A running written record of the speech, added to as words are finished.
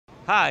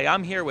Hi,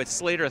 I'm here with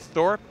Slater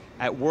Thorpe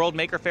at World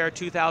Maker Faire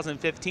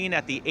 2015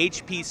 at the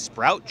HP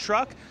Sprout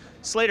truck.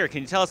 Slater,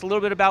 can you tell us a little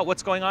bit about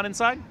what's going on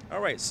inside? All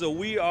right, so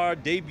we are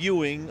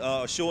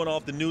debuting, showing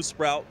off the new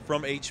Sprout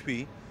from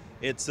HP.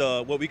 It's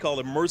what we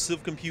call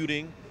immersive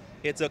computing.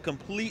 It's a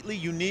completely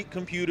unique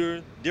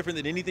computer, different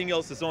than anything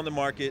else that's on the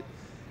market.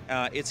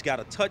 It's got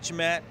a touch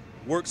mat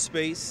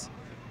workspace.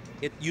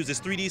 It uses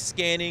 3D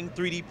scanning,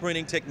 3D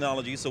printing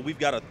technology. So we've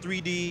got a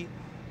 3D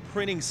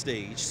printing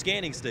stage,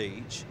 scanning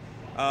stage.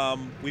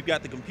 We've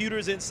got the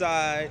computers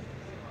inside.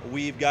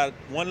 We've got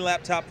one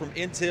laptop from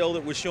Intel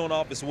that we're showing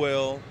off as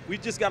well.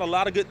 We've just got a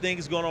lot of good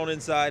things going on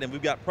inside, and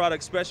we've got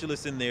product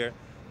specialists in there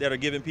that are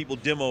giving people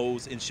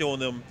demos and showing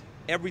them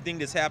everything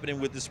that's happening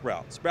with the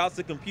Sprout. Sprout's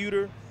the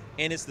computer,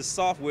 and it's the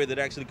software that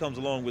actually comes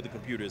along with the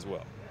computer as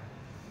well.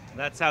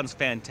 That sounds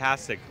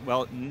fantastic.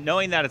 Well,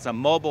 knowing that it's a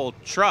mobile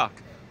truck,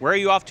 where are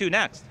you off to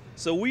next?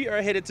 So we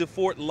are headed to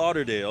Fort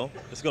Lauderdale.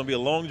 It's going to be a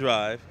long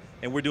drive,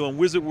 and we're doing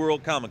Wizard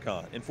World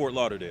Comic-Con in Fort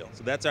Lauderdale.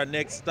 So that's our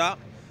next stop,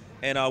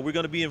 and we're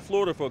going to be in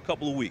Florida for a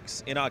couple of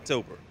weeks in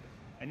October.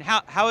 And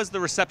how has the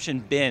reception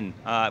been?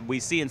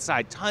 We see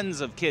inside tons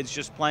of kids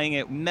just playing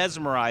it,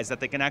 mesmerized that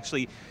they can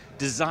actually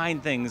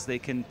design things, they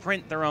can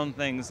print their own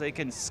things, they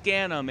can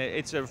scan them.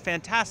 It's a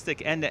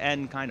fantastic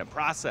end-to-end kind of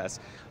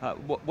process.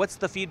 What's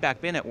the feedback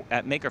been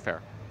at Maker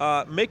Faire?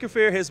 Maker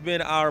Faire has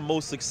been our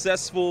most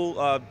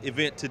successful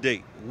event to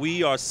date.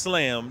 We are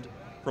slammed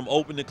from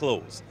open to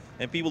close,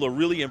 and people are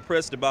really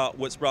impressed about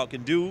what Sprout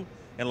can do,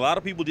 and a lot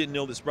of people didn't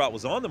know that Sprout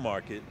was on the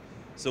market.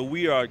 So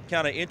we are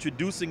kind of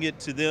introducing it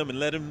to them and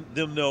letting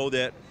them know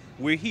that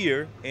we're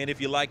here, and if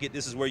you like it,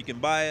 this is where you can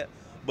buy it.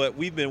 But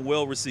we've been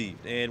well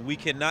received, and we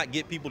cannot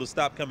get people to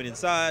stop coming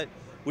inside,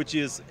 which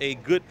is a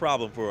good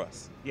problem for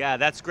us. Yeah,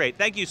 that's great.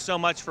 Thank you so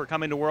much for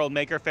coming to World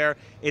Maker Faire.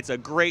 It's a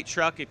great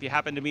truck. If you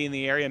happen to be in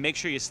the area, make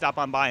sure you stop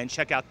on by and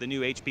check out the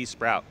new HP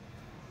Sprout.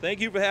 Thank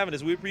you for having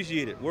us. We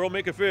appreciate it. World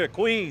Maker Faire,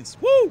 Queens.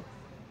 Woo!